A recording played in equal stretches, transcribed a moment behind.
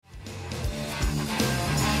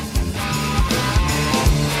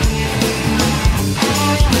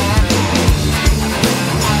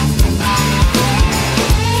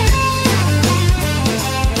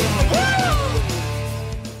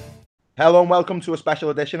Hello and welcome to a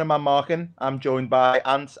special edition of Man Marking. I'm joined by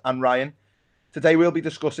Ant and Ryan. Today we'll be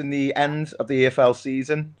discussing the end of the EFL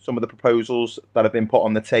season, some of the proposals that have been put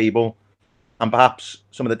on the table, and perhaps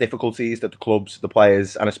some of the difficulties that the clubs, the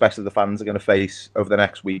players, and especially the fans are going to face over the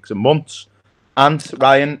next weeks and months. Ant,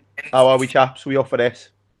 Ryan, how are we, chaps? We up for this?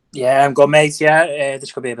 Yeah, I'm good, mate. Yeah,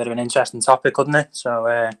 this could be a bit of an interesting topic, couldn't it?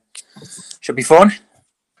 So, should be fun.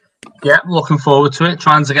 Yeah, looking forward to it.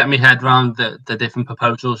 Trying to get my head around the different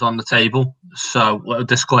proposals on the table. So, a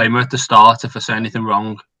disclaimer at the start: if I say anything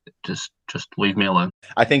wrong, just leave me alone.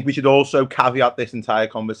 I think we should also caveat this entire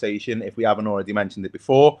conversation, if we haven't already mentioned it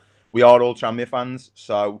before. We are all Tranmere fans,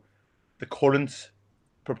 so the current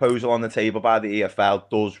proposal on the table by the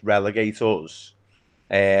EFL does relegate us.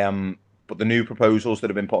 But the new proposals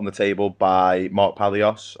that have been put on the table by Mark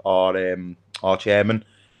Palios, our chairman,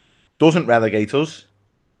 doesn't relegate us,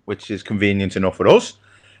 which is convenient enough for us.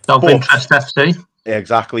 Self-interest FC.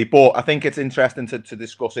 Exactly. But I think it's interesting to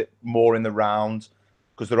discuss it more in the round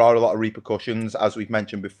because there are a lot of repercussions, as we've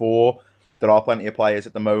mentioned before. There are plenty of players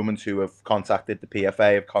at the moment who have contacted the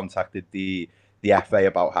PFA, have contacted the FA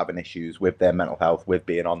about having issues with their mental health, with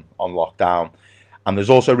being on lockdown. And there's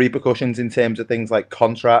also repercussions in terms of things like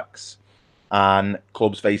contracts and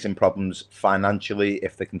clubs facing problems financially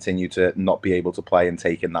if they continue to not be able to play and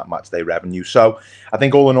take in that match day revenue. So I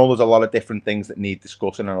think all in all, there's a lot of different things that need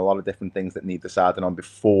discussing and a lot of different things that need deciding on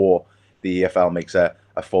before the EFL makes a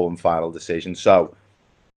full and final decision. So,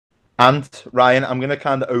 and Ryan, I'm going to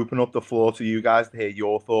kind of open up the floor to you guys to hear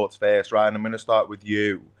your thoughts first. Ryan, I'm going to start with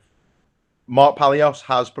you. Mark Palios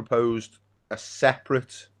has proposed a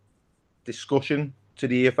separate discussion to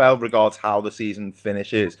the EFL regards how the season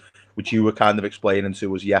finishes, which you were kind of explaining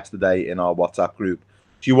to us yesterday in our WhatsApp group.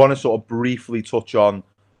 Do you want to sort of briefly touch on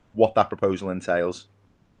what that proposal entails?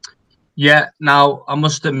 Yeah, now I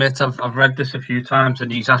must admit I've read this a few times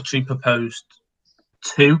and he's actually proposed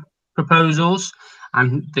two proposals,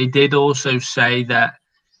 and they did also say that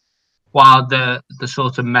while the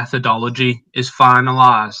sort of methodology is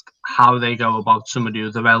finalised, how they go about some of the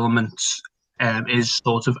other elements is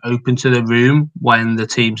sort of open to the room when the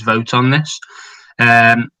teams vote on this.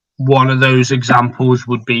 One of those examples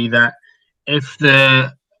would be that if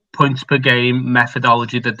the points per game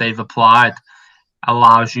methodology that they've applied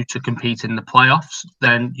allows you to compete in the playoffs,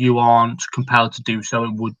 then you aren't compelled to do so.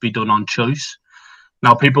 It would be done on choice.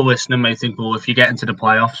 Now, people listening may think, well, if you get into the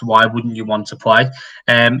playoffs, why wouldn't you want to play?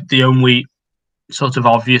 The only sort of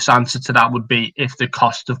obvious answer to that would be if the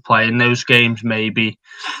cost of playing those games maybe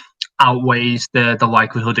outweighs the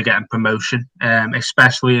likelihood of getting promotion,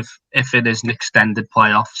 especially if it is an extended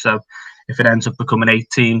playoff. So if it ends up becoming 8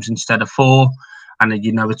 teams instead of 4, and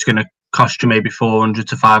you know it's going to cost you maybe £400,000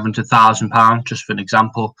 to £500,000, just for an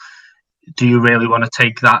example, do you really want to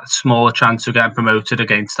take that smaller chance of getting promoted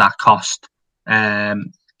against that cost?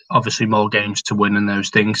 Obviously more games to win and those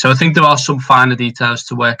things. So I think there are some finer details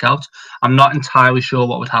to work out. I'm not entirely sure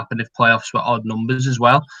what would happen if playoffs were odd numbers as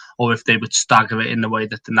well, or if they would stagger it in the way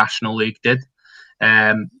that the National League did,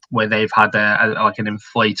 where they've had like an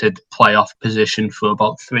inflated playoff position for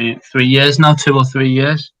about 3 years now, 2 or 3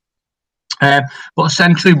 years. But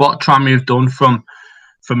essentially what Tranmere have done from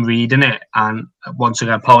reading it, and once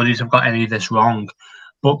again, apologies if I've got any of this wrong,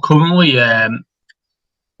 but currently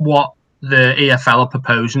what the EFL are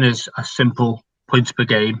proposing is a simple points per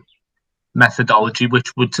game methodology,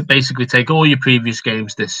 which would basically take all your previous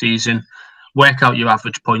games this season, work out your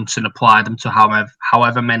average points and apply them to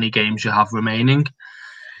however many games you have remaining.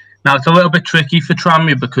 Now, it's a little bit tricky for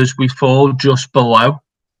Tranmere because we fall just below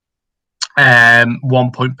 1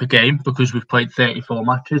 point per game because we've played 34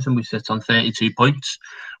 matches and we sit on 32 points,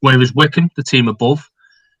 whereas Wycombe, the team above,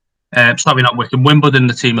 Wimbledon,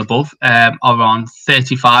 the team above, are on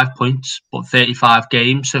 35 points, but 35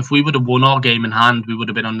 games. So if we would have won our game in hand, we would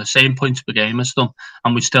have been on the same points per game as them,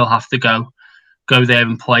 and we still have to go there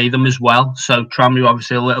and play them as well. So Tranmere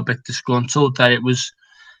obviously a little bit disgruntled that it was,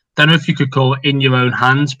 don't know if you could call it in your own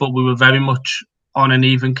hands, but we were very much on an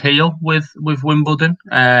even keel with Wimbledon.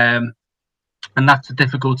 And that's the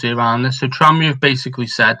difficulty around this. So Tranmere have basically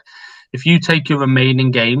said, if you take your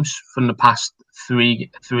remaining games from the past three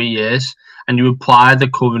years and you apply the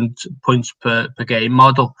current points per game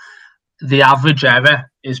model, the average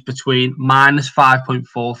error is between minus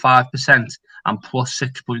 5.45% and plus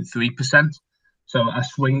 6.3%. So a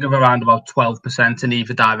swing of around about 12% in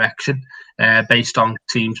either direction, based on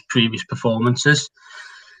teams' previous performances.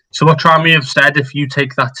 So what Tranmere have said, if you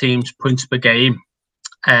take that team's points per game,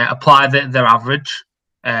 apply their average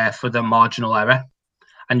for the marginal error,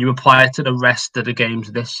 and you apply it to the rest of the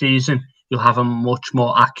games this season, you'll have a much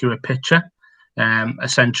more accurate picture.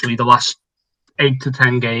 Essentially, the last 8 to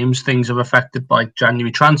 10 games, things are affected by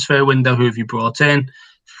January transfer window, who have you brought in,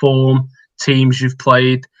 form, teams you've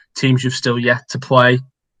played, teams you've still yet to play.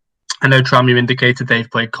 I know Tranmere indicated they've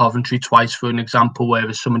played Coventry twice, for an example,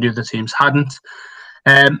 whereas some of the other teams hadn't.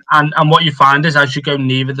 And what you find is as you go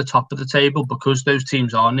nearer the top of the table, because those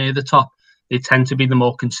teams are near the top, they tend to be the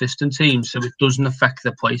more consistent teams, so it doesn't affect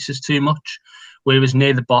their places too much. Whereas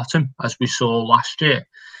near the bottom, as we saw last year,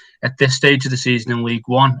 at this stage of the season in League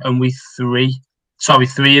One, only three of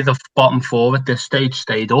the bottom 4 at this stage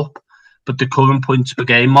stayed up, but the current points per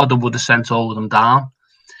game model would have sent all of them down.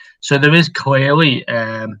 So there is clearly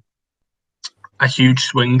a huge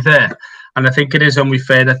swing there. And I think it is only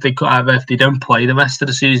fair that they could either, if they don't play the rest of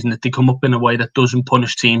the season, that they come up in a way that doesn't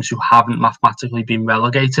punish teams who haven't mathematically been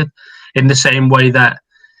relegated, in the same way that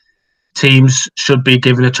teams should be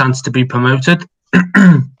given a chance to be promoted.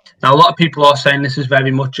 Now, a lot of people are saying this is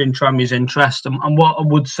very much in Tranmere's interest. And what I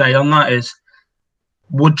would say on that is,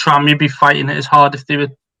 would Tranmere be fighting it as hard if they were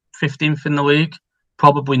 15th in the league?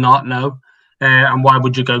 Probably not, no. And why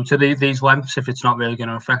would you go to these lengths if it's not really going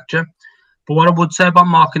to affect you? But what I would say about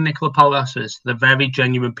Mark and Nicola Palace is they're very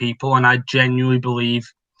genuine people, and I genuinely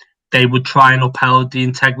believe they would try and uphold the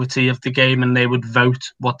integrity of the game, and they would vote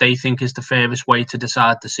what they think is the fairest way to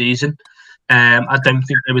decide the season. I don't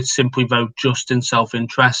think they would simply vote just in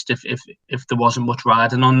self-interest if there wasn't much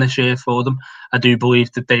riding on this year for them. I do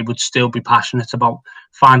believe that they would still be passionate about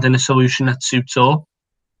finding a solution that suits all.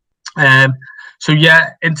 So yeah,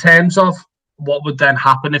 in terms of what would then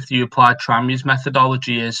happen if you applied Tranmere's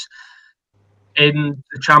methodology is, in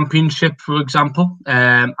the Championship, for example,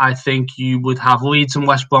 I think you would have Leeds and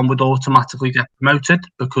West Brom would automatically get promoted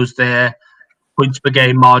because their points per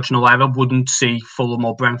game marginal error wouldn't see Fulham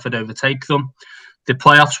or Brentford overtake them. The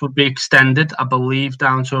playoffs would be extended, I believe,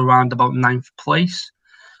 down to around about 9th place.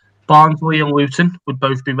 Barnsley and Luton would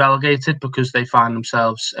both be relegated because they find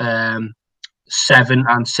themselves 7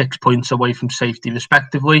 and 6 points away from safety,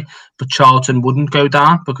 respectively. But Charlton wouldn't go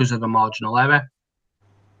down because of a marginal error.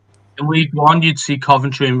 In League One, you'd see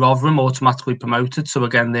Coventry and Rotherham automatically promoted. So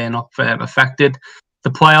again, they're not affected. The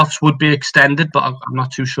playoffs would be extended, but I'm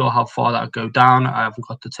not too sure how far that would go down. I haven't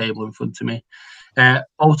got the table in front of me.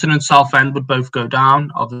 Bolton and Southend would both go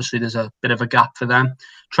down. Obviously, there's a bit of a gap for them.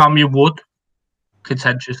 Tranmere would,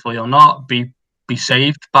 contentiously or not, be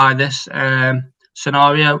saved by this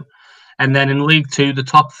scenario. And then in League Two, the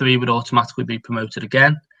top 3 would automatically be promoted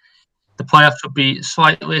again. The playoffs would be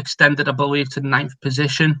slightly extended, I believe, to the 9th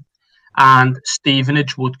position. And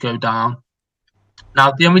Stevenage would go down.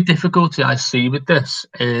 Now, the only difficulty I see with this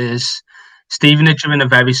is Stevenage are in a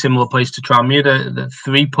very similar place to Tranmere. They're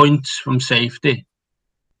 3 points from safety,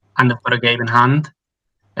 and they've got a game in hand,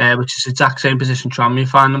 which is the exact same position Tranmere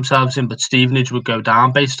find themselves in, but Stevenage would go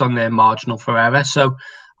down based on their marginal for error. So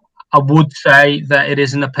I would say that it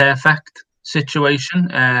isn't a perfect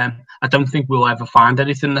situation. I don't think we'll ever find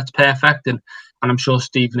anything that's perfect, and I'm sure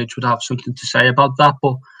Stevenage would have something to say about that.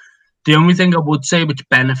 But the only thing I would say which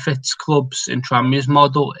benefits clubs in Tranmere's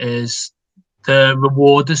model is the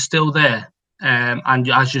reward is still there. And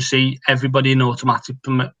as you see, everybody in automatic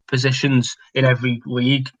positions in every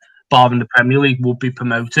league, barring the Premier League, would be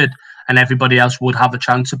promoted. And everybody else would have a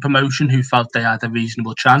chance of promotion who felt they had a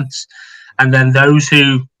reasonable chance. And then those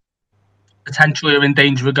who potentially are in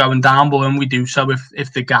danger of going down will only do so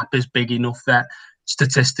if the gap is big enough that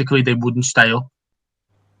statistically they wouldn't stay up.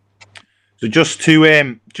 So just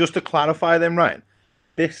to clarify then, Ryan,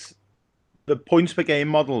 the points per game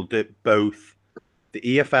model that both the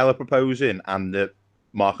EFL are proposing and that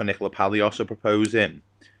Mark and Nicola Palios are proposing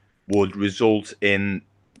would result in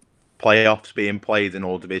playoffs being played in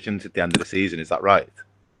all divisions at the end of the season. Is that right?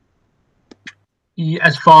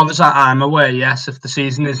 As far as I'm aware, yes. If the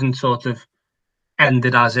season isn't sort of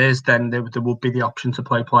ended as is, then there would be the option to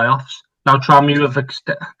play playoffs. Now, Tranmere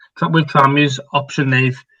with Tranmere's option,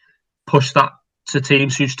 they've pushed that to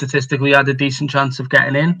teams who statistically had a decent chance of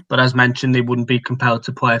getting in, but as mentioned, they wouldn't be compelled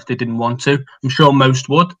to play if they didn't want to. I'm sure most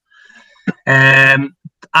would. I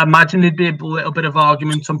imagine there'd be a little bit of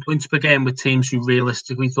argument on points per game with teams who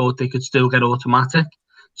realistically thought they could still get automatic.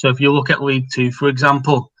 So if you look at League Two, for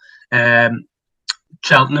example,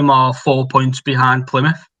 Cheltenham are 4 points behind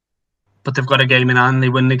Plymouth, but they've got a game in hand. They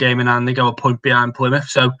win the game in hand, they go a point behind Plymouth.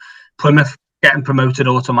 So Plymouth getting promoted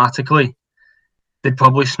automatically, they'd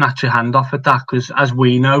probably snatch your hand off at that, because as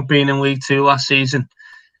we know, being in League Two last season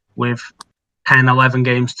with 10, 11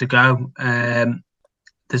 games to go,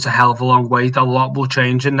 there's a hell of a long wait. A lot will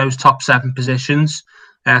change in those top 7 positions.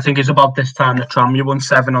 I think it's about this time that Tranmere won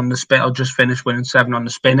 7 on the spin, or just finished winning 7 on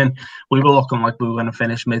the spin, and we were looking like we were going to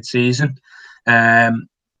finish mid-season.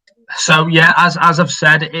 So yeah, as I've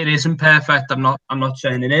said, it isn't perfect. I'm not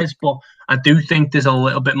saying it is, but I do think there's a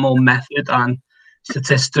little bit more method and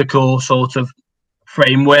statistical sort of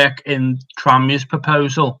framework in Tranmere's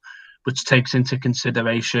proposal, which takes into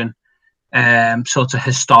consideration sort of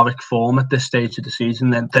historic form at this stage of the season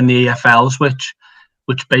than the EFL's, which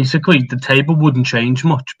basically the table wouldn't change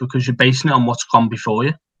much because you're basing it on what's gone before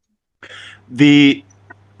you. The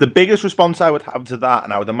biggest response I would have to that,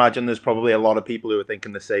 and I would imagine there's probably a lot of people who are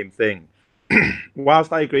thinking the same thing,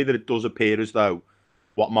 whilst I agree that it does appear as though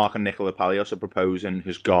what Mark and Nicola Palios are proposing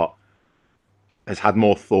has had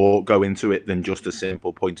more thought go into it than just a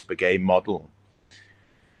simple points per game model,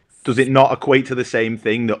 does it not equate to the same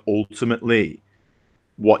thing that ultimately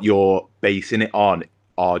what you're basing it on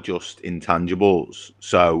are just intangibles?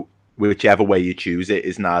 So whichever way you choose it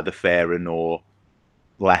is neither fairer nor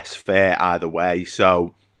less fair either way.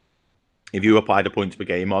 So if you apply the points per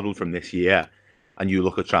game model from this year and you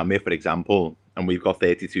look at Tranmere, for example, and we've got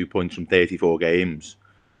 32 points from 34 games,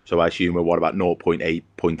 so I assume we're, what, about 0.8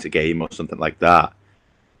 points a game or something like that.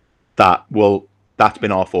 That's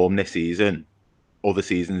been our form this season. Other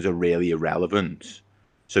seasons are really irrelevant.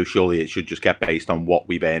 So surely it should just get based on what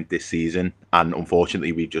we've earned this season. And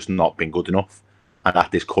unfortunately, we've just not been good enough. And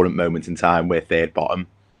at this current moment in time, we're third bottom.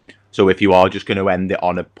 So if you are just going to end it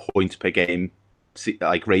on a points per game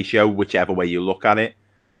like ratio, whichever way you look at it,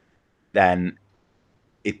 then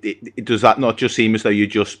it does that not just seem as though you're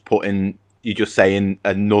just saying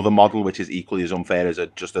another model which is equally as unfair as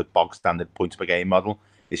just a bog standard points per game model?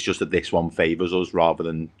 It's just that this one favours us rather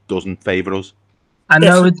than doesn't favour us. I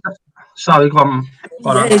know it's sorry, go on.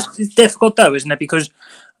 It's difficult though, isn't it? Because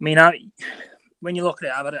I mean, when you look at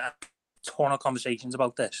it, I've had a ton of conversations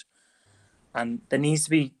about this, and there needs to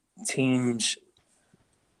be teams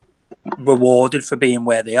rewarded for being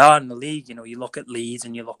where they are in the league. You know, you look at Leeds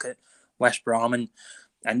and you look at West Brom, and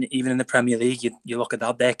even in the Premier League, you look at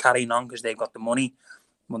that, they're carrying on because they've got the money.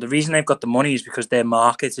 Well, the reason they've got the money is because their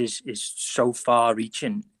market is so far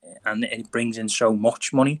reaching and it brings in so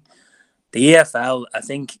much money. The EFL, I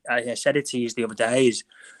think I said it to you the other day,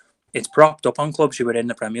 it's propped up on clubs who are in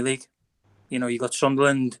the Premier League. You know, you got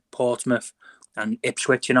Sunderland, Portsmouth, and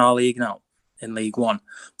Ipswich in our league now, in League One.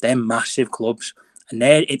 They're massive clubs, and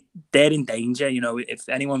they're in danger. You know, if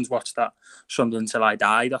anyone's watched that Sunderland Till I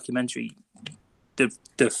Die documentary,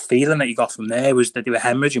 the feeling that you got from there was that they were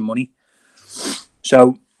hemorrhaging money.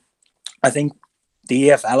 So I think the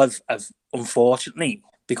EFL have unfortunately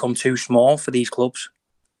become too small for these clubs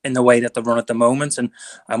in the way that they run at the moment, and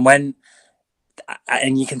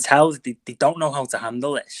you can tell that they don't know how to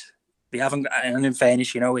handle this. They haven't, and in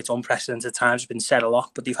fairness, you know, it's unprecedented times. It's been said a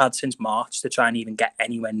lot, but they've had since March to try and even get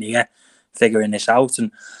anywhere near figuring this out.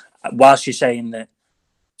 And whilst you're saying that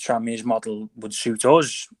Tranmere's model would suit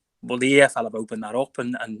us, well, the EFL have opened that up,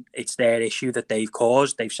 and it's their issue that they've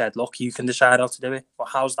caused. They've said, look, you can decide how to do it. Well,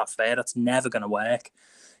 how's that fair? That's never going to work.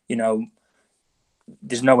 You know,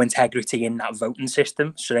 there's no integrity in that voting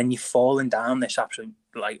system. So then you're falling down this absolute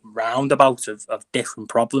roundabout of different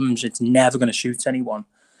problems. It's never going to suit anyone.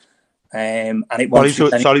 And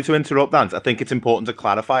it sorry to interrupt, Dan. I think it's important to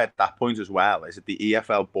clarify at that point as well, is that the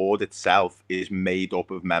EFL board itself is made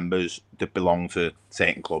up of members that belong to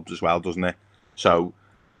certain clubs as well, doesn't it? So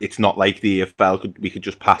it's not like the EFL we could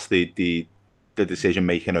just pass the decision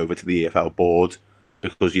making over to the EFL board,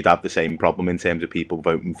 because you'd have the same problem in terms of people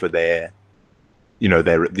voting for their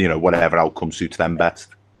whatever outcome suits them best.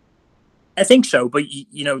 I think so, but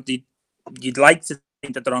you'd like to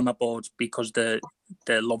think that they're on that board because they're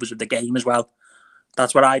lovers of the game as well.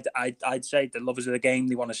 That's what I'd say. The lovers of the game,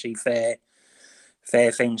 they want to see fair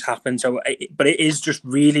things happen. So, but it is just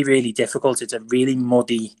really, really difficult. It's a really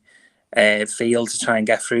muddy field to try and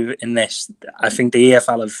get through in this. I think the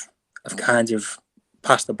EFL have kind of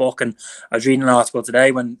passed the buck. And I was reading an article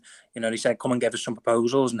today when they said, come and give us some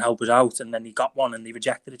proposals and help us out, and then they got one and they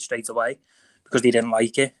rejected it straight away because they didn't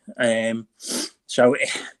like it. So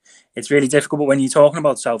it's really difficult. But when you're talking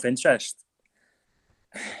about self-interest,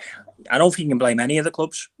 I don't think you can blame any of the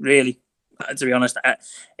clubs, really. To be honest,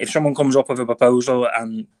 if someone comes up with a proposal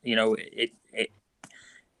and it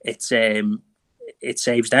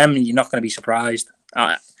saves them, you're not going to be surprised.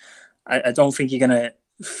 I don't think you're going to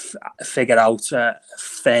figure out a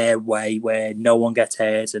fair way where no one gets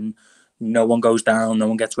hurt and no one goes down, no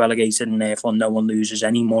one gets relegated, and therefore no one loses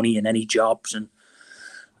any money and any jobs. And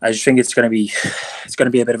I just think it's going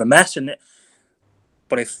to be a bit of a mess.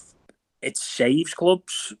 But if it saves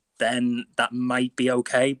clubs, then that might be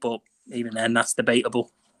okay. But even then, that's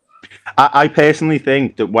debatable. I personally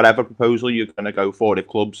think that whatever proposal you're going to go for,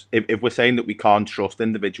 if we're saying that we can't trust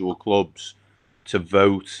individual clubs to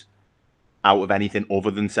vote out of anything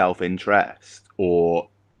other than self-interest, or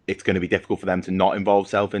it's going to be difficult for them to not involve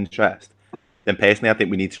self-interest, then personally I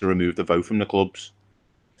think we need to remove the vote from the clubs.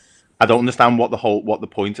 I don't understand what the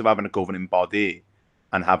point of having a governing body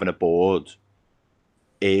and having a board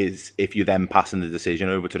is if you're then passing the decision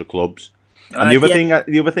over to the clubs. And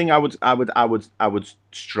the other thing I would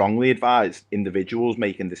strongly advise individuals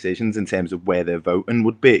making decisions in terms of where they're voting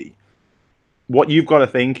would be, what you've got to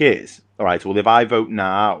think is, all right, well, if I vote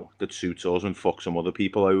now that suits us and fuck some other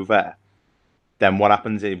people over, then what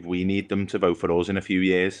happens if we need them to vote for us in a few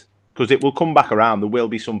years? Because it will come back around. There will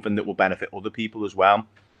be something that will benefit other people as well.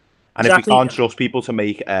 And if we can't trust people to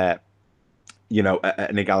make an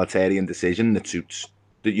egalitarian decision that suits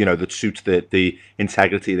the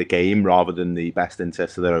integrity of the game rather than the best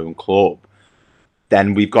interest of their own club,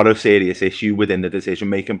 then we've got a serious issue within the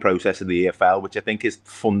decision-making process of the EFL, which I think is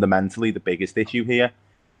fundamentally the biggest issue here,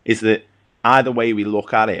 is that either way we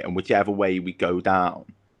look at it and whichever way we go down,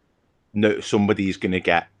 someone's going to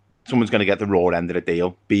get the raw end of the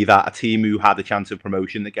deal, be that a team who had a chance of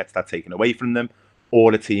promotion that gets that taken away from them,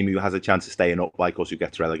 or a team who has a chance of staying up like us who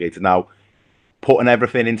gets relegated. Now, putting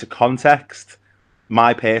everything into context,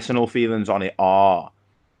 my personal feelings on it are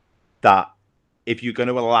that if you're going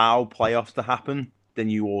to allow playoffs to happen, then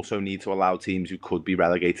you also need to allow teams who could be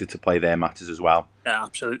relegated to play their matches as well. Yeah,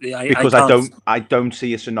 absolutely. Because I don't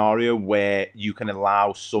see a scenario where you can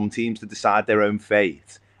allow some teams to decide their own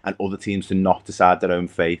fate and other teams to not decide their own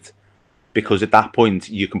fate. Because at that point,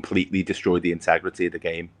 you completely destroy the integrity of the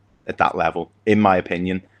game at that level, in my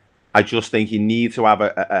opinion. I just think you need to have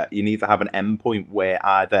an end point where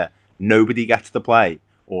either nobody gets to play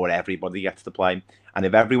or everybody gets to play. And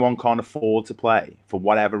if everyone can't afford to play for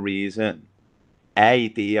whatever reason,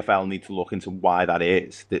 the EFL need to look into why that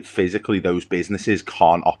is, that physically those businesses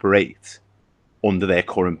can't operate under their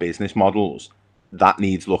current business models. That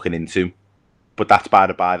needs looking into. But that's by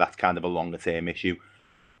the by, that's kind of a longer term issue.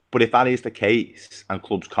 But if that is the case and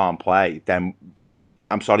clubs can't play, then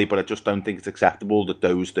I'm sorry, but I just don't think it's acceptable that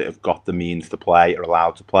those that have got the means to play are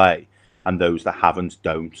allowed to play and those that haven't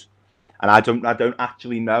don't. And I don't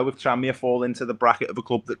actually know if Tranmere fall into the bracket of a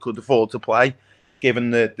club that could afford to play,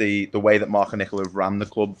 given the way that Mark and Nicola have ran the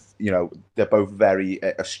club. You know, they're both very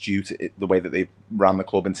astute at the way that they've ran the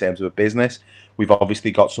club in terms of a business. We've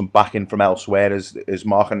obviously got some backing from elsewhere, as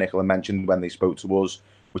Mark and Nicola mentioned when they spoke to us,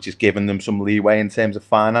 which has given them some leeway in terms of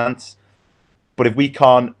finance. But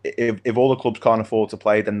if all the clubs can't afford to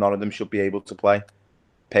play, then none of them should be able to play.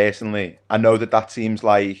 Personally, I know that seems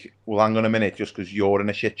like, well, hang on a minute, just because you're in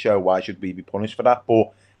a shit show, why should we be punished for that?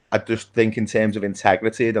 But I just think in terms of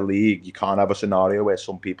integrity of the league, you can't have a scenario where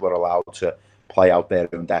some people are allowed to play out their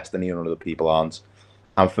own destiny and other people aren't.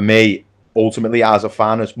 And for me, ultimately, as a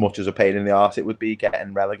fan, as much as a pain in the arse it would be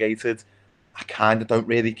getting relegated, I kind of don't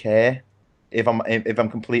really care, if I'm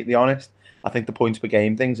completely honest. I think the points per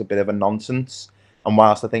game thing's a bit of a nonsense. And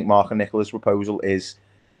whilst I think Mark and Nicola's proposal is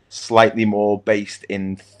slightly more based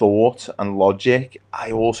in thought and logic,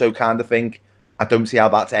 I also kind of think I don't see how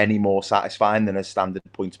that's any more satisfying than a standard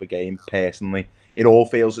points per game. Personally, it all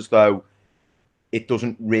feels as though it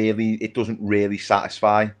doesn't really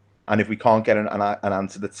satisfy. And if we can't get an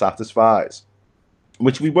answer that satisfies,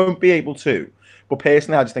 which we won't be able to, but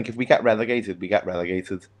personally, I just think if we get relegated, we get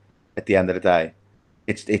relegated. At the end of the day,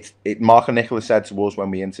 Mark and Nicola said to us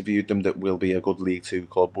when we interviewed them that we'll be a good League 2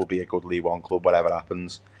 club, we'll be a good League 1 club, whatever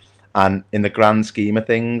happens. And in the grand scheme of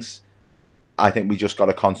things, I think we just got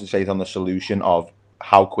to concentrate on the solution of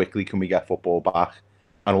how quickly can we get football back.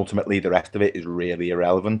 And ultimately, the rest of it is really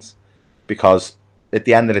irrelevant. Because at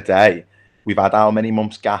the end of the day, we've had how many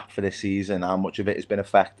months gap for this season, how much of it has been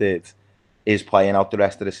affected. Is playing out the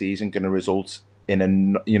rest of the season going to result in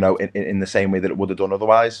in the same way that it would have done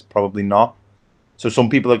otherwise? Probably not. So some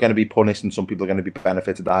people are going to be punished and some people are going to be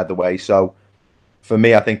benefited either way. So for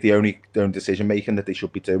me, I think the only decision making that they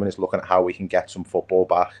should be doing is looking at how we can get some football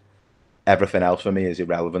back. Everything else for me is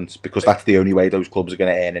irrelevant because that's the only way those clubs are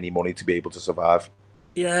going to earn any money to be able to survive.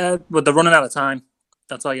 Yeah, but they're running out of time.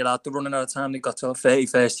 That's all you're at. They're running out of time. They've got till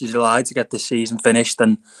 31st of July to get this season finished.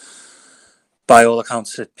 And by all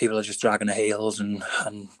accounts, people are just dragging their heels. And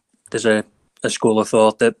there's a school of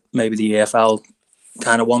thought that maybe the EFL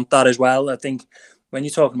kind of want that as well. I think when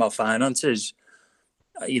you're talking about finances,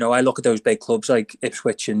 I look at those big clubs like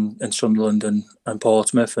Ipswich and Sunderland and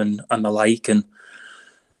Portsmouth and the like, and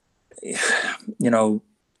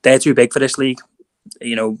they're too big for this league.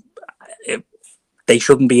 They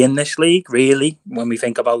shouldn't be in this league, really. When we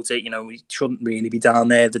think about it, we shouldn't really be down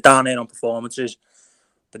there. They're down there on performances,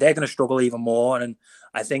 but they're going to struggle even more. And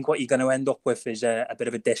I think what you're going to end up with is a bit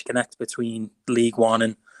of a disconnect between League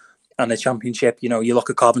One And the Championship, you look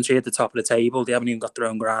at Coventry at the top of the table; they haven't even got their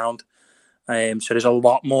own ground. So there's a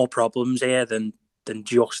lot more problems here than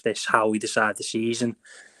just this how we decide the season.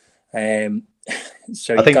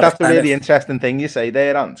 So I think that's the really interesting thing you say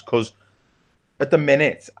there, Ant, because at the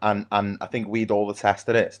minute, and I think we'd all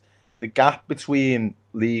attested it, the gap between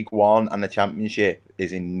League One and the Championship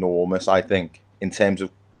is enormous, I think, in terms of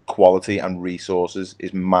quality and resources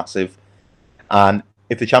is massive. And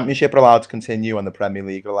if the Championship are allowed to continue and the Premier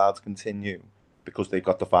League are allowed to continue because they've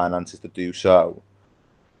got the finances to do so,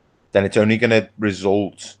 then it's only going to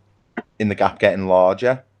result in the gap getting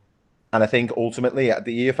larger. And I think ultimately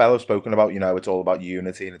the EFL have spoken about, it's all about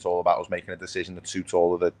unity and it's all about us making a decision that suits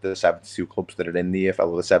all of the 72 clubs that are in the EFL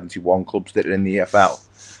or the 71 clubs that are in the EFL.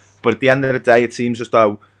 But at the end of the day, it seems as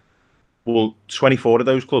though, 24 of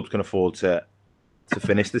those clubs can afford to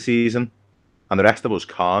finish the season and the rest of us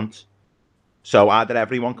can't. So either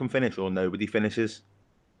everyone can finish or nobody finishes.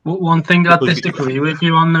 Well, one thing I disagree with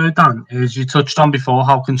you on, though, Dan, is you touched on before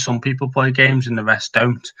how can some people play games and the rest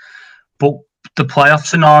don't. But the playoff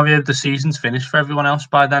scenario, the season's finished for everyone else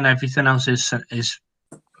by then. Everything else is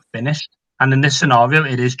finished. And in this scenario,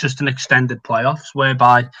 it is just an extended playoffs,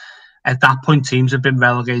 whereby at that point teams have been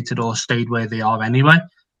relegated or stayed where they are anyway.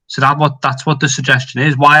 So that's what the suggestion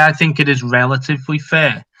is. Why I think it is relatively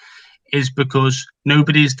fair is because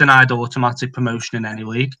nobody's denied automatic promotion in any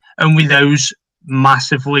league. Only those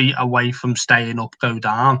massively away from staying up go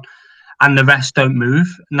down, and the rest don't move.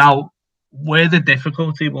 Now, where the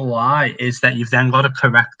difficulty will lie is that you've then got to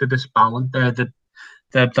correct the disbalance,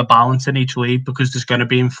 the balance in each league, because there's going to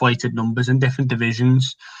be inflated numbers in different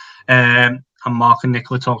divisions. And Mark and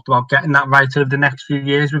Nicola talked about getting that right over the next few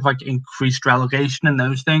years with like increased relegation and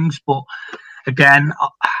those things. But again,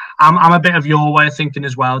 I'm a bit of your way of thinking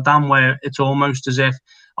as well, Dan, where it's almost as if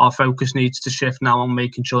our focus needs to shift now on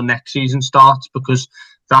making sure next season starts, because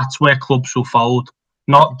that's where clubs will fold.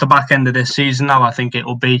 Not the back end of this season now. I think it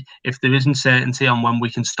will be, if there isn't certainty on when we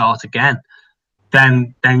can start again,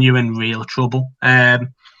 then you're in real trouble. And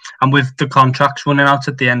with the contracts running out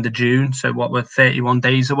at the end of June, so we're 31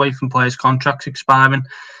 days away from players' contracts expiring.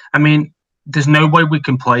 I mean, there's no way we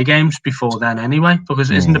can play games before then anyway,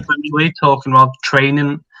 because isn't the Premier League talking about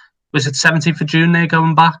training? Was it 17th of June they're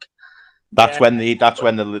going back? That's when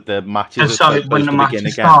the matches are supposed to begin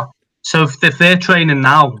again. Start. So if they're training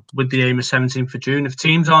now with the aim of 17th of June, if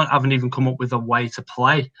teams haven't even come up with a way to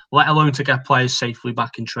play, let alone to get players safely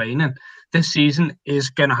back in training, this season is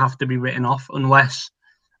going to have to be written off unless,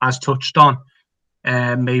 as touched on,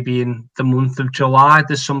 maybe in the month of July,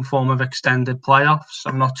 there's some form of extended playoffs.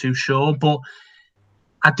 I'm not too sure, but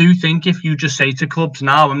I do think if you just say to clubs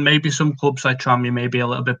now, and maybe some clubs like Tranmere may be a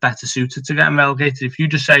little bit better suited to getting relegated, if you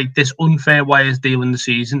just say this unfair way of dealing the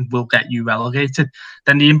season will get you relegated,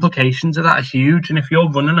 then the implications of that are huge. And if you're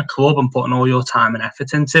running a club and putting all your time and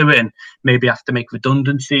effort into it and maybe have to make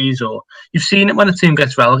redundancies, or you've seen it when a team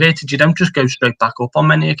gets relegated, you don't just go straight back up on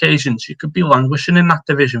many occasions. You could be languishing in that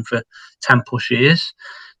division for 10 plus years.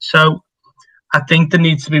 So I think there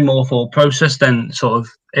needs to be more thought process than sort of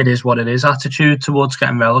it is what it is attitude towards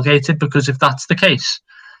getting relegated, because if that's the case,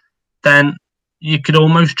 then you could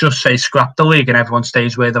almost just say scrap the league and everyone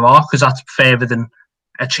stays where they are, because that's fairer than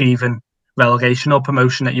achieving relegation or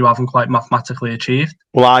promotion that you haven't quite mathematically achieved.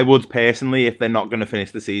 Well, I would personally, if they're not going to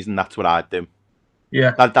finish the season, that's what I'd do.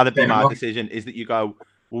 Yeah, that'd be my decision, is that you go,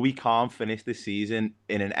 well, we can't finish this season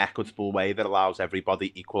in an equitable way that allows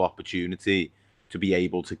everybody equal opportunity to be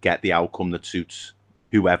able to get the outcome that suits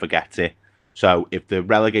whoever gets it. So if the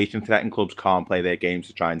relegation-threatened clubs can't play their games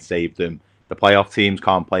to try and save them, the playoff teams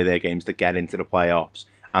can't play their games to get into the playoffs,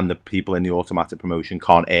 and the people in the automatic promotion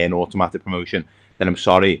can't earn automatic promotion, then I'm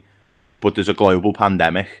sorry, but there's a global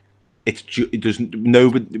pandemic.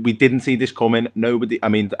 Nobody. We didn't see this coming. Nobody. I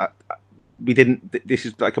mean, we didn't. This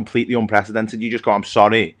is like completely unprecedented. You just go, I'm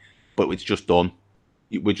sorry, but it's just done.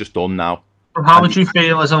 We're just done now. How would you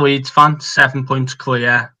feel as a Leeds fan? 7 points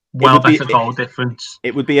clear. Better goal difference.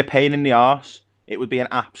 It would be a pain in the arse. It would be an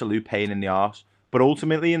absolute pain in the arse. But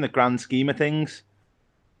ultimately, in the grand scheme of things,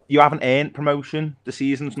 you haven't earned promotion. The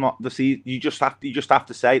season's not the season. You just have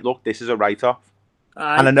to say, look, this is a write-off.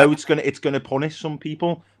 And I know it's gonna punish some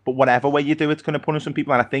people, but whatever way you do it's gonna punish some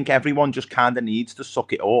people. And I think everyone just kind of needs to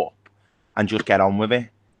suck it up and just get on with it.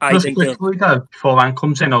 I think quickly though, before Anne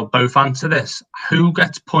comes in, I'll both answer this. Who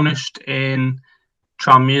gets punished in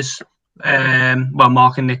Tranmere's?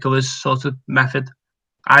 Mark and Nicola's sort of method.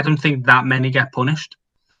 I don't think that many get punished,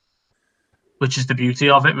 which is the beauty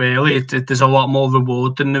of it, really. There's a lot more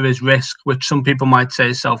reward than there is risk, which some people might say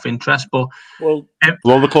is self-interest. But all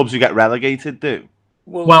the clubs who get relegated do.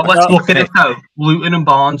 Well, let's look at it though. Luton and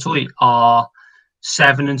Barnsley are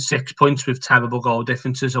 7 and 6 points with terrible goal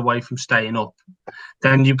differences away from staying up.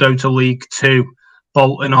 Then you go to League Two,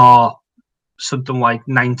 Bolton are something like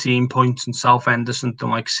 19 points and Southend are something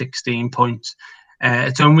like 16 points.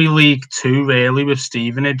 It's only League Two, really, with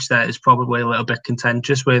Stevenage that is probably a little bit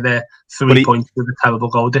contentious, where they're 3 points with a terrible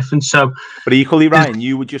goal difference. So, but equally, Ryan,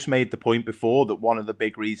 you just made the point before that one of the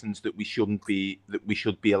big reasons that we should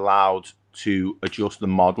be allowed to adjust the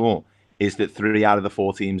model is that 3 out of the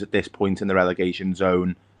 4 teams at this point in the relegation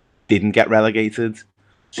zone didn't get relegated.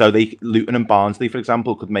 So Luton and Barnsley, for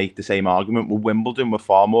example, could make the same argument. Well, Wimbledon were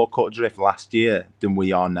far more cut adrift last year than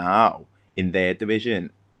we are now in their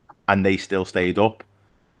division, and they still stayed up.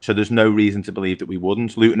 So there's no reason to believe that we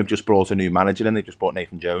wouldn't. Luton have just brought a new manager and they just brought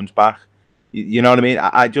Nathan Jones back. You know what I mean?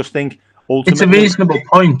 I just think ultimately... It's a reasonable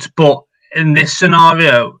point, but in this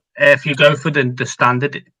scenario, if you go for the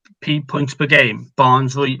standard points per game,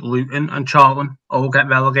 Barnsley, Luton and Charlton all get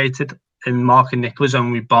relegated, and Mark and Nicholas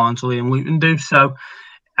only Barnsley and Luton do. So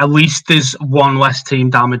at least there's one less team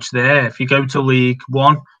damage there. If you go to League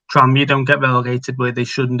One, Tranmere don't get relegated where they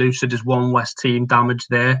shouldn't do, so there's one less team damage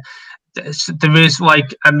there. There is,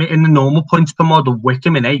 like, I mean, in the normal points per model,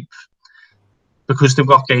 Wickham in 8th because they've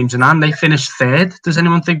got games in hand. They finished 3rd. Does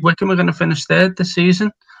anyone think Wickham are going to finish 3rd this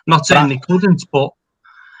season? Not saying they couldn't, but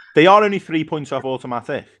they are only 3 points off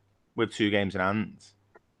automatic with 2 games in hand.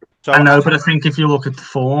 So I know, but I think if you look at the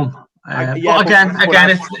form, but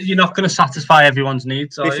you're not going to satisfy everyone's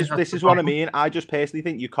needs. This is what I mean. I just personally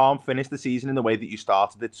think you can't finish the season in the way that you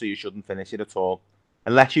started it, so you shouldn't finish it at all.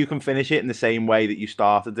 Unless you can finish it in the same way that you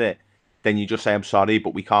started it, then you just say, I'm sorry,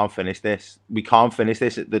 but we can't finish this. We can't finish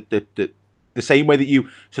this the same way that you...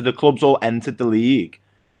 So the clubs all entered the league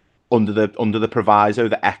under the proviso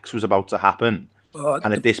that X was about to happen.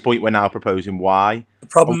 And at this point, we're now proposing Y. The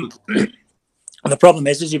problem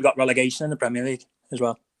is you've got relegation in the Premier League as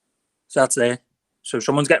well. So that's there. So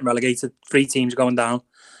someone's getting relegated. 3 teams are going down.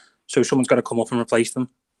 So someone's got to come up and replace them.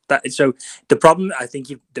 So the problem, I think,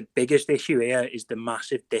 the biggest issue here is the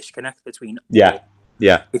massive disconnect between. Yeah.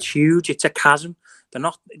 It's huge. It's a chasm.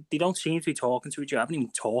 They don't seem to be talking to each other. I haven't even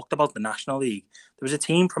talked about the National League. There was a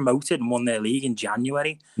team promoted and won their league in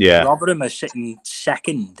January. Yeah. Rotherham are sitting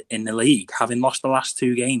 2nd in the league, having lost the last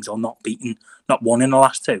 2 games or not won in the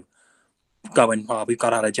last 2. Going, well, we've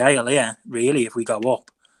got out of jail here, really, if we go up,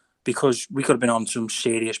 because we could have been on some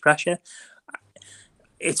serious pressure.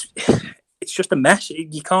 It's just a mess.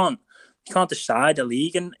 You can't decide a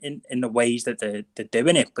league in the ways that they're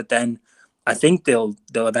doing it. But then I think they'll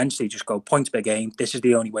eventually just go points per game. This is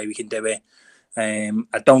the only way we can do it.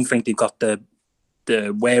 I don't think they've got the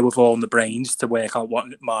wherewithal and the brains to work out what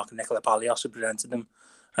Mark and Nicola Palios have presented them.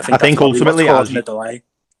 I think ultimately,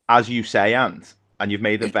 as you say, and you've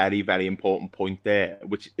made a very, very important point there,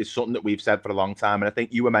 which is something that we've said for a long time. And I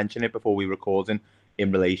think you were mentioning it before we were recording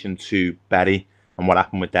in relation to Bury and what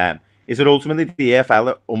happened with them. Is that ultimately the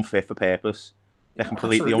EFL are unfit for purpose? They're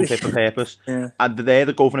completely unfit for purpose. Yeah. And they're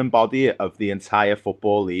the governing body of the entire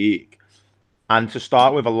Football League. And to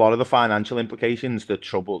start with, a lot of the financial implications that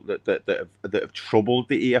have troubled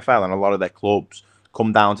the EFL and a lot of their clubs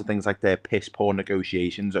come down to things like their piss-poor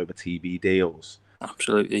negotiations over TV deals.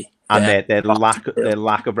 Absolutely. And their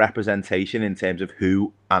lack of representation in terms of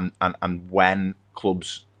who and when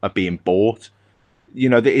clubs are being bought. You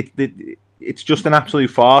know, it's just an absolute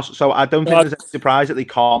farce. So I don't think there's any surprise that they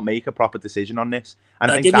can't make a proper decision on this.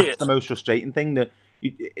 And I think that's the most frustrating thing. That,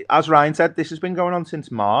 as Ryan said, this has been going on since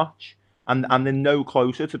March, and they're no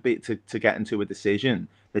closer to getting to a decision.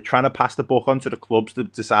 They're trying to pass the buck on to the clubs to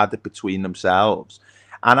decide it between themselves.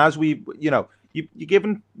 And as you're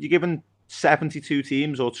given 72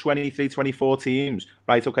 teams or 23, 24 teams,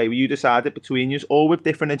 right? Okay, well, you decide it between you, all with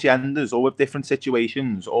different agendas, all with different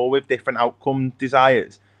situations, all with different outcome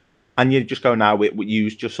desires. And you just go, now, you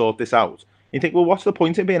just sort this out. You think, well, what's the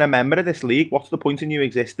point in being a member of this league? What's the point in you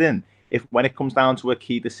existing if, when it comes down to a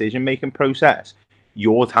key decision-making process,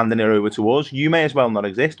 you're handing it over to us? You may as well not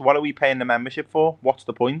exist. What are we paying the membership for? What's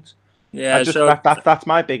the point? Yeah, that's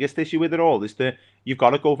my biggest issue with it all, is that you've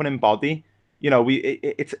got a governing body. You know,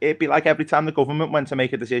 it'd be like every time the government went to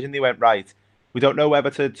make a decision, they went, right, we don't know whether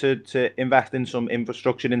to invest in some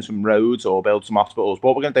infrastructure, in some roads, or build some hospitals.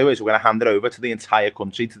 What we're going to do is we're going to hand it over to the entire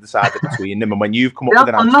country to decide it between them. And when you've come up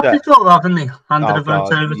with an answer... haven't they? Handed a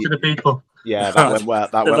vote over to the people. Yeah, that went well.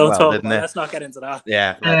 That went well, didn't it? Let's not get into that.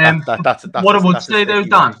 Yeah. That's what I would say, though,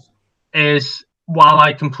 Dan, is while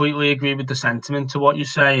I completely agree with the sentiment to what you're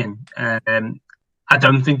saying, I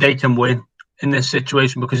don't think they can win in this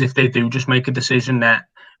situation, because if they do just make a decision that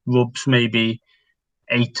rubs maybe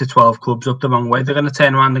 8 to 12 clubs up the wrong way, they're going to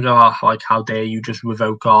turn around and go, how dare you just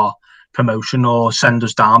revoke our promotion or send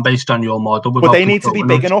us down based on your model. But they need to be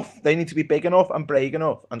big enough. They need to be big enough and brave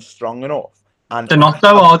enough and strong enough. And they're not,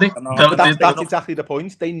 though, are they? But that's exactly the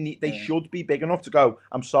point. They should be big enough to go,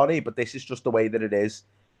 I'm sorry, but this is just the way that it is.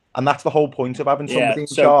 And that's the whole point of having somebody in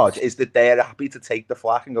charge, is that they're happy to take the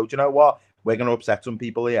flak and go, do you know what? We're going to upset some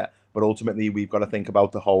people here, but ultimately we've got to think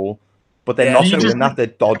about the whole. But they're not doing that. They're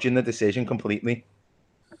dodging the decision completely.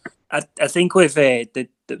 I think with the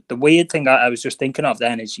weird thing I was just thinking of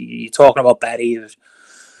then is you're talking about Berry who's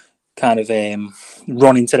kind of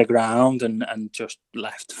running to the ground and just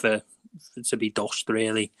left to be dust,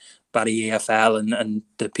 really, by the EFL and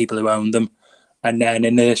the people who own them. And then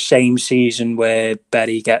in the same season where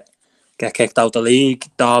Berry get kicked out of the league,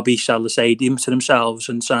 Derby sell the stadium to themselves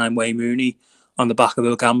and sign Wayne Rooney on the back of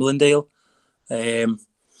a gambling deal.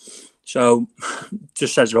 So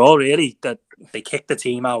just says it all, really, that they kicked the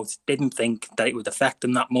team out, didn't think that it would affect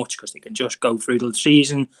them that much because they can just go through the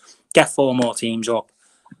season, get 4 more teams up,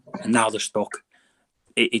 and now they're stuck.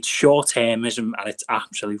 It's short-termism at its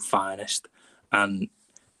absolute finest. And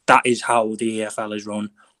that is how the EFL is run.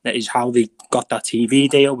 That is how they got that TV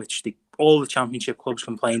deal, which all the championship clubs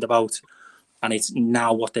complained about. And it's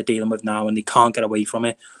now what they're dealing with now, and they can't get away from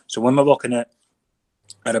it. So when we're looking at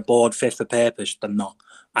a board fit for purpose, they're not.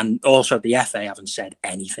 And also the FA haven't said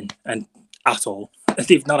anything at all.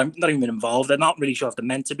 They've not even been involved. They're not really sure if they're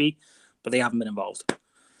meant to be, but they haven't been involved.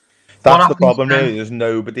 That's the problem, really. There's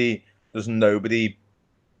nobody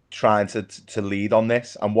trying to lead on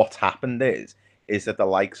this. And what's happened is that the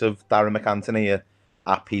likes of Darren McAntony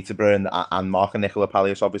at Peterborough and Mark and Nicola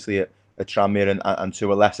Palios, obviously at Tranmere, and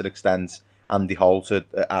to a lesser extent Andy Holt at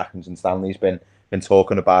Accrington Stanley's been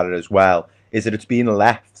talking about it as well, is that it's been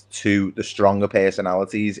left to the stronger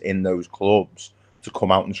personalities in those clubs to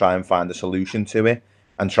come out and try and find a solution to it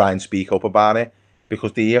and try and speak up about it,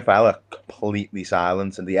 because the EFL are completely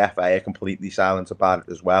silent and the FA are completely silent about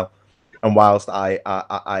it as well. And whilst I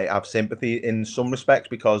have sympathy in some respects,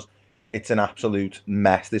 because it's an absolute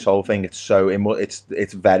mess, this whole thing.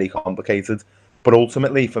 It's very complicated. But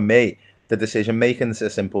ultimately, for me, the decision making is a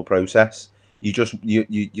simple process. You just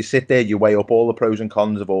you sit there, you weigh up all the pros and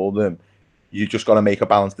cons of all of them. You just got to make a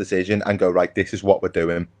balanced decision and go, right, this is what we're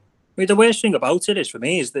doing. I mean, the worst thing about it is, for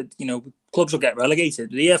me, is that, clubs will get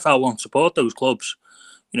relegated. The EFL won't support those clubs.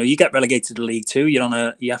 You get relegated to League Two.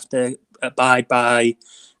 You have to abide by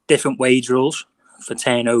different wage rules for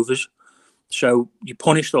turnovers. So you're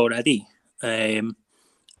punished already. And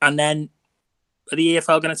then are the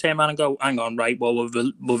EFL going to turn around and go, hang on, right, well,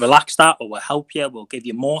 we'll relax that, or we'll help you, we'll give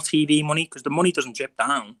you more TV money, because the money doesn't drip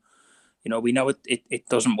down. We know it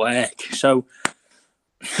doesn't work. So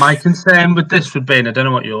my concern with this would be, and I don't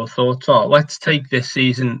know what your thoughts are, let's take this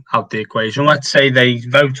season out the equation. Let's say they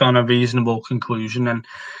vote on a reasonable conclusion and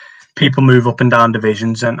people move up and down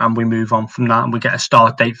divisions, and we move on from that, and we get a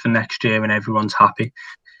start date for next year and everyone's happy.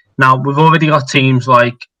 Now, we've already got teams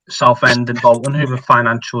like Southend and Bolton who are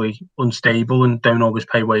financially unstable and don't always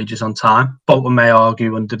pay wages on time. Bolton may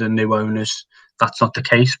argue under the new owners that's not the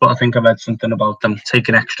case, but I think I read something about them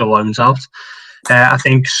taking extra loans out. I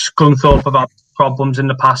think Scunthorpe have had problems in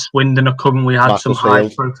the past. Swindon have currently had some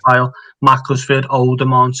high-profile. Macclesfield,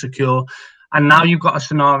 Oldham aren't secure. And now you've got a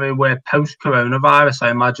scenario where post-coronavirus, I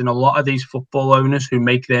imagine a lot of these football owners who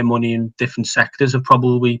make their money in different sectors have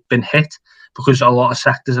probably been hit, because a lot of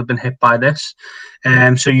sectors have been hit by this.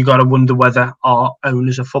 So you got to wonder whether our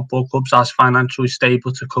owners of football clubs are financially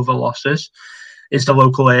stable to cover losses. Is the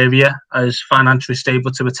local area as financially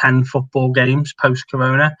stable to attend football games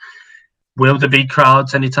post-corona? Will there be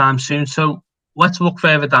crowds anytime soon? So let's look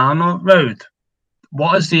further down the road.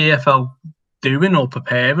 What is the EFL doing or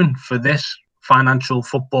preparing for this financial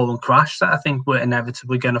football and crash that I think we're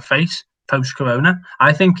inevitably going to face post-corona?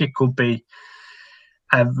 I think it could be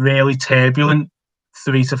a really turbulent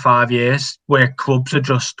 3 to 5 years where clubs are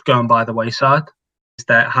just going by the wayside. Is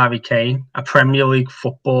that Harry Kane, a Premier League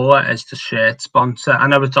footballer, as the shirt sponsor? I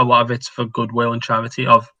know it's a lot of it's for goodwill and charity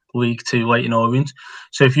of League Two Leyton Orient.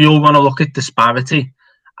 So if you want to look at disparity,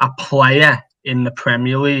 a player in the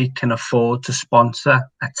Premier League can afford to sponsor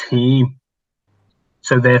a team.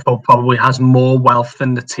 So therefore probably has more wealth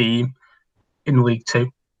than the team in League Two.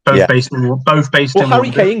 Based in Harry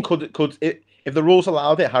Kane could if the rules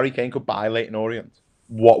allowed it, Harry Kane could buy Leyton Orient.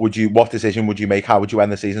 What decision would you make? How would you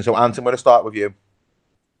end the season? So Anton, I'm going to start with you.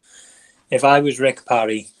 If I was Rick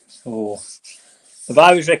Parry,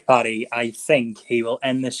 I think he will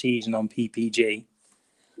end the season on PPG.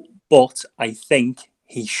 But I think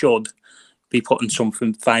he should be putting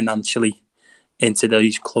something financially into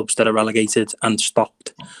those clubs that are relegated and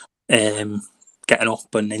stopped getting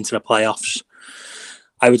up and into the playoffs.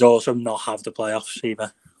 I would also not have the playoffs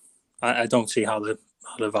either. I don't see how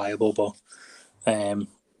they're viable, but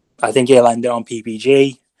I think he'll end it on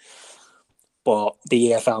PPG. But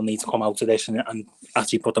the EFL need to come out of this and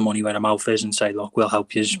actually put the money where the mouth is and say, look, we'll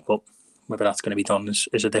help you. But whether that's going to be done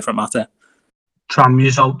is a different matter.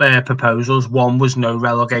 Tranmere's out there proposals. One was no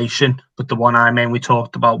relegation, but the one I mainly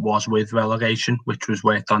talked about was with relegation, which was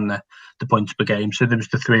worked on the points per game. So there was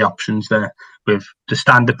the three options there, with the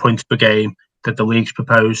standard points per game that the leagues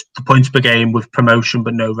proposed, the points per game with promotion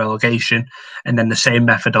but no relegation, and then the same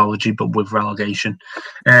methodology but with relegation.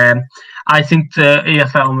 I think the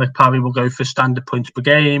EFL and Rick Parry will go for standard points per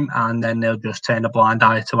game, and then they'll just turn a blind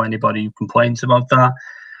eye to anybody who complains about that.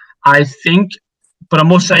 I think, but I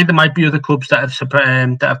must say there might be other clubs that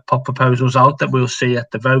have put proposals out that we'll see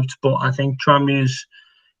at the vote. But I think Tranmere's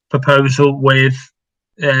proposal with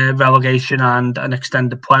relegation and an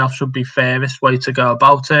extended playoffs would be fairest way to go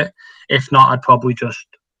about it. If not, I'd probably just,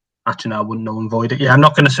 actually no, I wouldn't null and void it. Yeah, I'm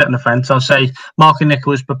not going to sit on the fence. I'll say Mark and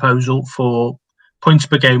Nicola's proposal for points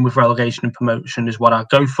per game with relegation and promotion is what I'd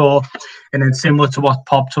go for. And then similar to what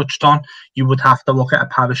Pop touched on, you would have to look at a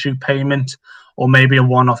parachute payment or maybe a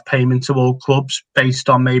one-off payment to all clubs based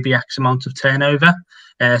on maybe X amount of turnover.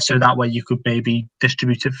 So that way you could maybe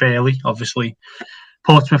distribute it fairly. Obviously,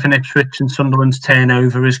 Portsmouth and Ipswich and Sunderland's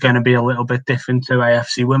turnover is going to be a little bit different to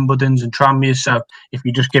AFC Wimbledon's and Tranmere's. So if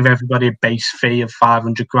you just give everybody a base fee of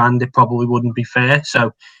 500 grand, it probably wouldn't be fair.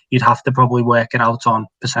 So you'd have to probably work it out on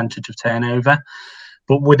percentage of turnover.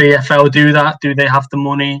 But would EFL do that? Do they have the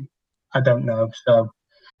money? I don't know. So,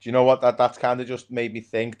 do you know what? That's kind of just made me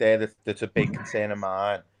think there that's a big concern of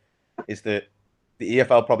mine, is that the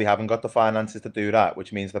EFL probably haven't got the finances to do that,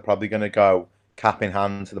 which means they're probably going to go cap in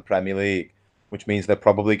hand to the Premier League, which means they're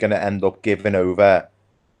probably going to end up giving over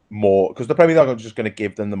more, because the Premier League are just going to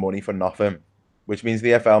give them the money for nothing, which means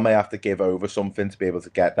the EFL may have to give over something to be able to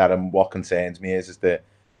get that. And what concerns me is that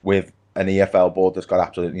with an EFL board that's got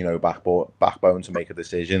absolutely no backbone to make a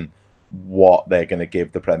decision, what they're going to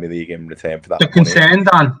give the Premier League in return for that. The concern,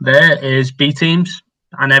 Dan, there is B teams.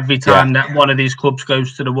 And every time that one of these clubs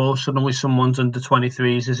goes to the wall, suddenly someone's under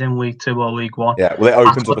 23s is in League 2 or League 1. Yeah, well, it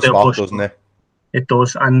opens up a slot, doesn't it? It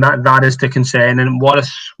does, and that is the concern. And what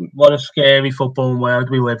a scary football world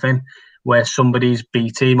we live in, where somebody's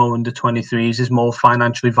B team or under 23s is more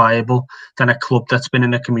financially viable than a club that's been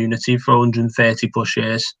in a community for 130 plus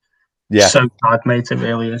years. Yeah, so bad, mate. It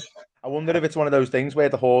really is. I wonder if it's one of those things where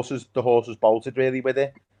the horses bolted really with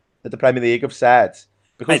it, that the Premier League have said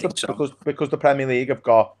because the Premier League have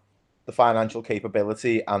got the financial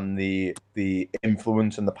capability and the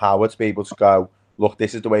influence and the power to be able to go, look,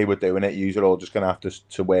 this is the way we're doing it. You're all just going to have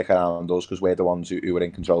to work around us because we're the ones who are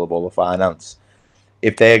in control of all the finance.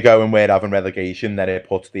 If they're going, we're having relegation, then it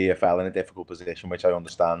puts the EFL in a difficult position, which I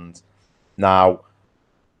understand. Now,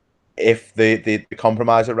 if the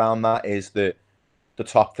compromise around that is that the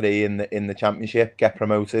top three in the Championship get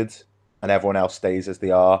promoted and everyone else stays as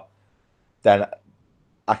they are, then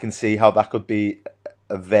I can see how that could be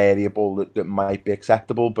a variable that might be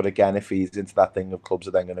acceptable. But again, it feeds into that thing of clubs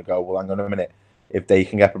are then going to go, well, hang on a minute. If they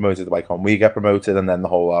can get promoted, why can't we get promoted? And then the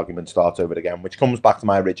whole argument starts over again, which comes back to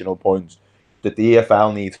my original point that the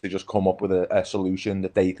EFL needs to just come up with a solution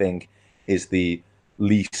that they think is the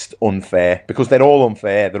least unfair, because they're all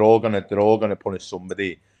unfair. They're all gonna punish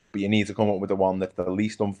somebody, but you need to come up with the one that's the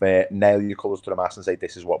least unfair. Nail your colours to the mast and say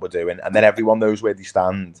this is what we're doing, and then everyone knows where they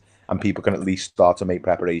stand, and people can at least start to make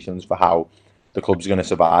preparations for how the club's going to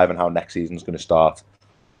survive and how next season's going to start.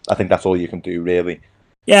 I think that's all you can do, really.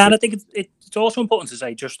 Yeah, and I think it's also important to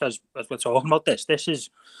say, just as we're talking about this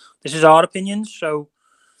is our opinions. So,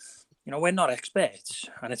 you know, we're not experts,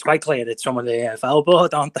 and it's quite clear that some of the AFL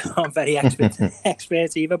board aren't very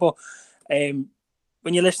experts either. But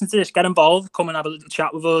when you listen to this, get involved, come and have a little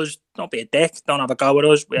chat with us. Don't be a dick. Don't have a go with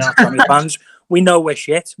us. We are Tranmere fans. We know we're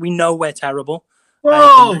shit. We know we're terrible.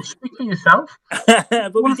 Whoa, speak for yourself.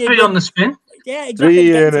 But we did 3 on the spin. Yeah, exactly.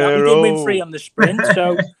 We did win 3 on the sprint.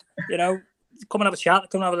 So, you know, come and have a chat,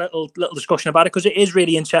 come and have a little discussion about it, because it is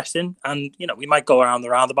really interesting. And, you know, we might go around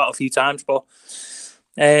the roundabout a few times, but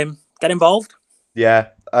get involved. Yeah,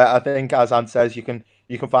 I think, as Ant says, you can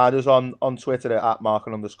find us on Twitter at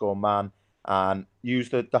 @Markin_man and use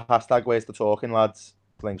the hashtag Where's the Talking Lads.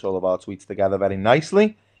 Links all of our tweets together very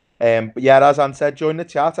nicely. But yeah, as Ant said, join the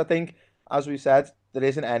chat. I think, as we said, there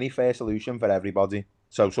isn't any fair solution for everybody.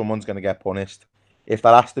 So someone's going to get punished. If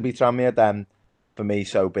that has to be Tranmere, then for me,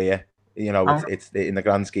 so be it. You know, it's in the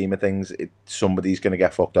grand scheme of things, somebody's going to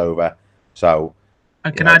get fucked over. So,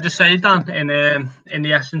 and can I just say, Dan, in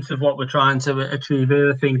the essence of what we're trying to achieve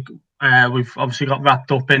here, I think we've obviously got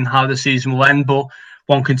wrapped up in how the season will end, but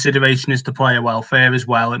one consideration is the player welfare as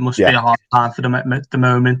well. It must be Yeah. a hard time for them at the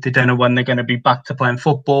moment. They don't know when they're going to be back to playing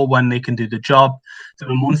football, when they can do the job. They're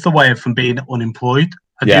a month away from being unemployed.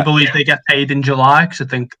 I Yeah. do believe they get paid in July because I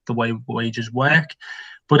think the way wages work.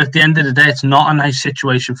 But at the end of the day, it's not a nice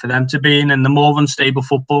situation for them to be in. And the more unstable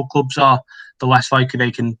football clubs are, the less likely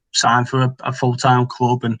they can sign for a full-time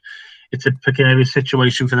club. And it's a precarious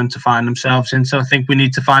situation for them to find themselves in. So I think we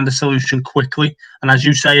need to find a solution quickly. And as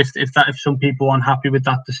you say, if some people are unhappy with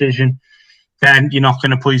that decision, then you're not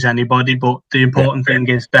going to please anybody. But the important thing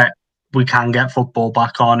is that we can get football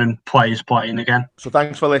back on and players playing again. So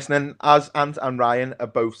thanks for listening. As Ant and Ryan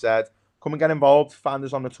have both said, come and get involved. Find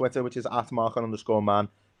us on the Twitter, which is @Markin_man.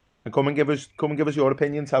 And come and give us your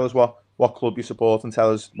opinion. Tell us what club you support and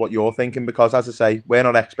tell us what you're thinking. Because as I say, we're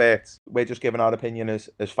not experts. We're just giving our opinion as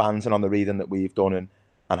fans and on the reading that we've done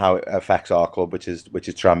and how it affects our club, which is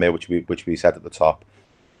Tranmere, which we said at the top.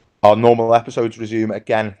 Our normal episodes resume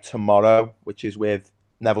again tomorrow, which is with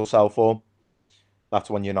Neville Southall.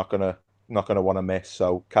 That's one you're not gonna want to miss.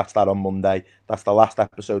 So catch that on Monday. That's the last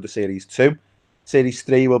episode of Series 2. Series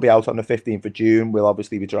 3 will be out on the 15th of June. We'll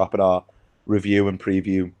obviously be dropping our review and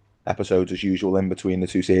preview episodes as usual in between the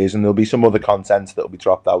two series, and there'll be some other content that will be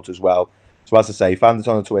dropped out as well. So as I say, find us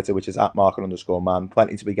on the Twitter, which is @Markin_man.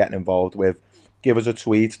 Plenty to be getting involved with. Give us a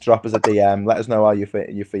tweet, drop us a DM, let us know how you're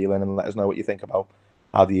feeling, and let us know what you think about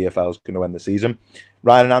how the EFL is going to end the season.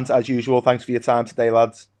 Ryan and Ant, as usual, thanks for your time today,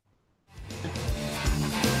 lads.